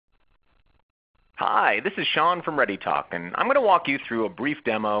Hi, this is Sean from ReadyTalk, and I'm going to walk you through a brief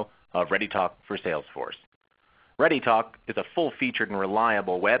demo of ReadyTalk for Salesforce. ReadyTalk is a full-featured and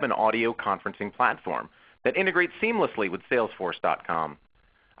reliable web and audio conferencing platform that integrates seamlessly with Salesforce.com.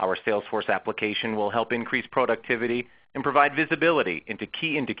 Our Salesforce application will help increase productivity and provide visibility into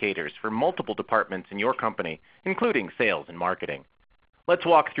key indicators for multiple departments in your company, including sales and marketing. Let's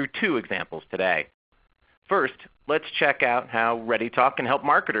walk through two examples today. First, let's check out how ReadyTalk can help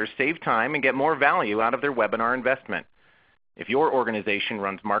marketers save time and get more value out of their webinar investment. If your organization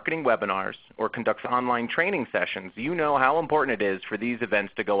runs marketing webinars or conducts online training sessions, you know how important it is for these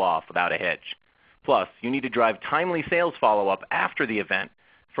events to go off without a hitch. Plus, you need to drive timely sales follow-up after the event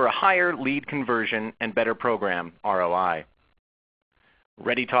for a higher lead conversion and better program ROI.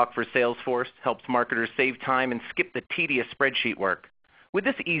 ReadyTalk for Salesforce helps marketers save time and skip the tedious spreadsheet work. With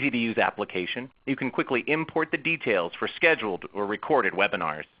this easy-to-use application, you can quickly import the details for scheduled or recorded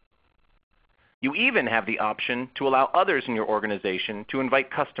webinars. You even have the option to allow others in your organization to invite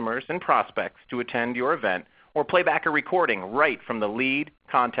customers and prospects to attend your event or play back a recording right from the lead,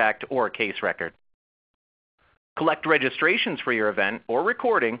 contact, or case record. Collect registrations for your event or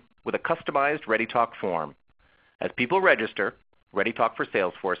recording with a customized ReadyTalk form. As people register, ReadyTalk for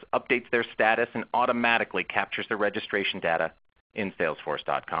Salesforce updates their status and automatically captures the registration data in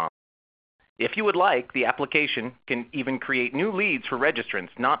Salesforce.com. If you would like, the application can even create new leads for registrants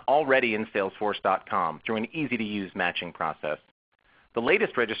not already in Salesforce.com through an easy-to-use matching process. The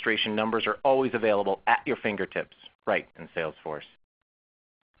latest registration numbers are always available at your fingertips, right in Salesforce.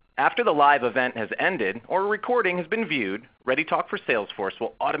 After the live event has ended or a recording has been viewed, ReadyTalk for Salesforce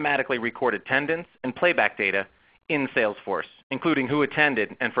will automatically record attendance and playback data in Salesforce, including who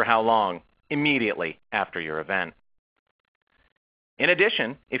attended and for how long, immediately after your event. In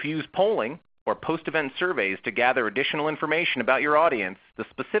addition, if you use polling or post-event surveys to gather additional information about your audience, the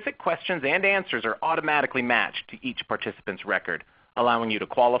specific questions and answers are automatically matched to each participant's record, allowing you to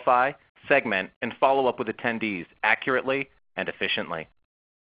qualify, segment, and follow up with attendees accurately and efficiently.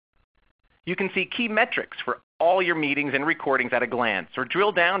 You can see key metrics for all your meetings and recordings at a glance, or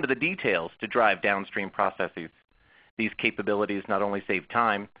drill down to the details to drive downstream processes. These capabilities not only save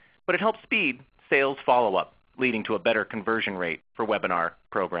time, but it helps speed sales follow-up, leading to a better conversion rate for webinar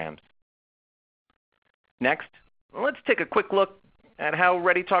programs. Next, let's take a quick look at how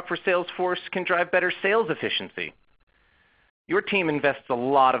ReadyTalk for Salesforce can drive better sales efficiency. Your team invests a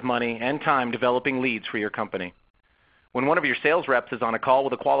lot of money and time developing leads for your company. When one of your sales reps is on a call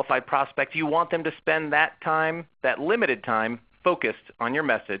with a qualified prospect, you want them to spend that time, that limited time, focused on your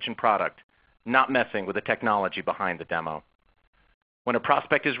message and product, not messing with the technology behind the demo. When a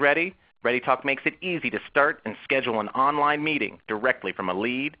prospect is ready, ReadyTalk makes it easy to start and schedule an online meeting directly from a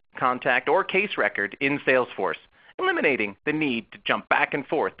lead, contact, or case record in Salesforce, eliminating the need to jump back and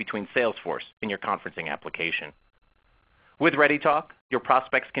forth between Salesforce and your conferencing application. With ReadyTalk, your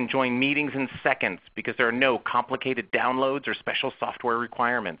prospects can join meetings in seconds because there are no complicated downloads or special software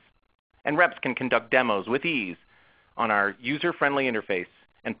requirements. And reps can conduct demos with ease on our user-friendly interface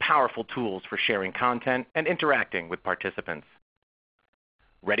and powerful tools for sharing content and interacting with participants.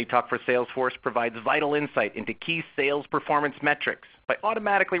 ReadyTalk for Salesforce provides vital insight into key sales performance metrics by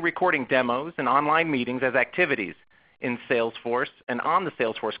automatically recording demos and online meetings as activities in Salesforce and on the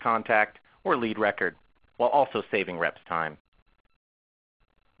Salesforce contact or lead record, while also saving reps time.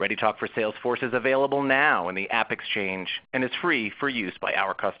 ReadyTalk for Salesforce is available now in the App Exchange and is free for use by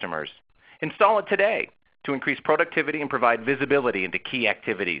our customers. Install it today to increase productivity and provide visibility into key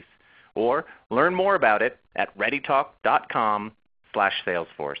activities. Or learn more about it at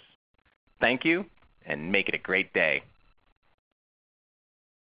readytalk.com/Salesforce. Thank you, and make it a great day.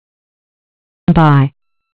 Bye.